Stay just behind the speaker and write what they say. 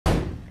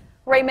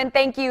Raymond,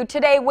 thank you.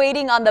 Today,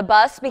 waiting on the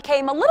bus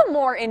became a little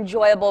more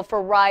enjoyable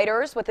for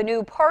riders with a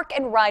new park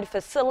and ride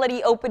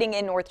facility opening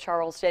in North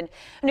Charleston.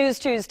 News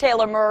 2's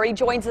Taylor Murray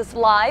joins us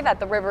live at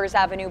the Rivers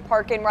Avenue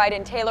Park and Ride.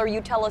 And Taylor, you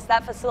tell us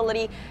that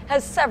facility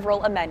has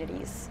several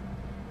amenities.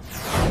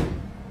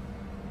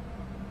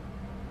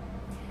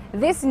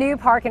 This new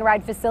park and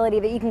ride facility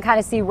that you can kind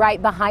of see right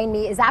behind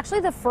me is actually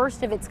the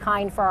first of its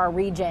kind for our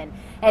region,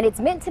 and it's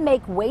meant to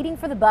make waiting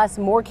for the bus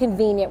more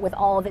convenient with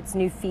all of its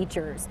new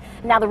features.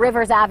 Now, the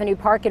Rivers Avenue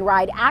Park and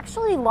Ride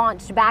actually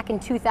launched back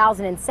in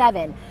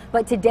 2007,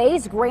 but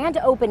today's grand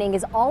opening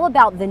is all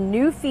about the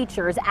new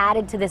features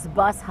added to this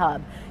bus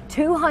hub.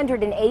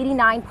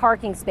 289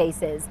 parking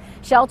spaces,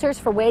 shelters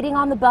for waiting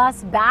on the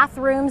bus,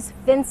 bathrooms,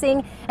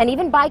 fencing, and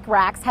even bike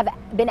racks have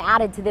been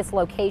added to this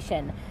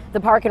location. The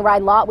park and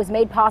ride lot was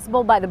made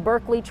possible by the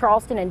Berkeley,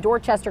 Charleston, and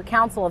Dorchester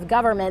Council of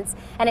Governments,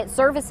 and it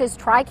services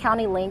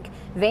Tri-County Link,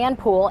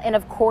 Vanpool, and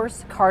of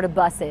course, Carta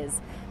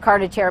buses.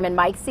 Carta Chairman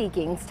Mike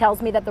Seekings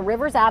tells me that the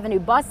Rivers Avenue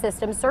bus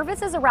system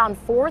services around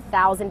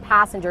 4,000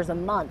 passengers a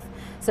month,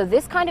 so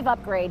this kind of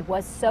upgrade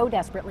was so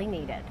desperately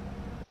needed.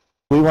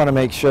 We want to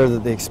make sure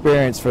that the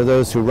experience for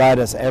those who ride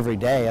us every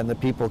day, and the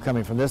people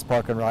coming from this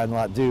park and ride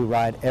lot do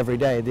ride every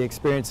day, the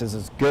experience is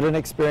as good an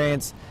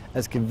experience,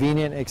 as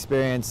convenient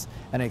experience,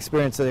 an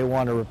experience that they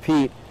want to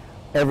repeat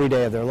every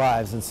day of their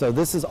lives. And so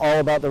this is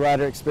all about the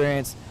rider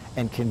experience,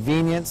 and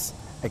convenience,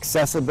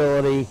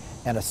 accessibility,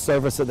 and a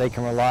service that they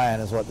can rely on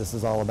is what this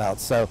is all about.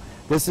 So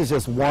this is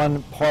just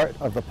one part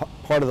of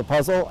the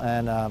puzzle,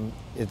 and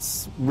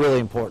it's really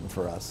important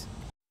for us.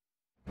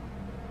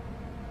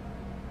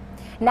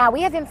 Now,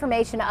 we have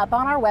information up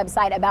on our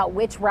website about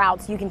which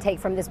routes you can take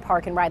from this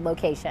park and ride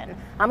location.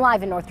 I'm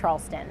live in North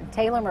Charleston.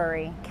 Taylor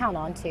Murray, Count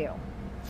on 2.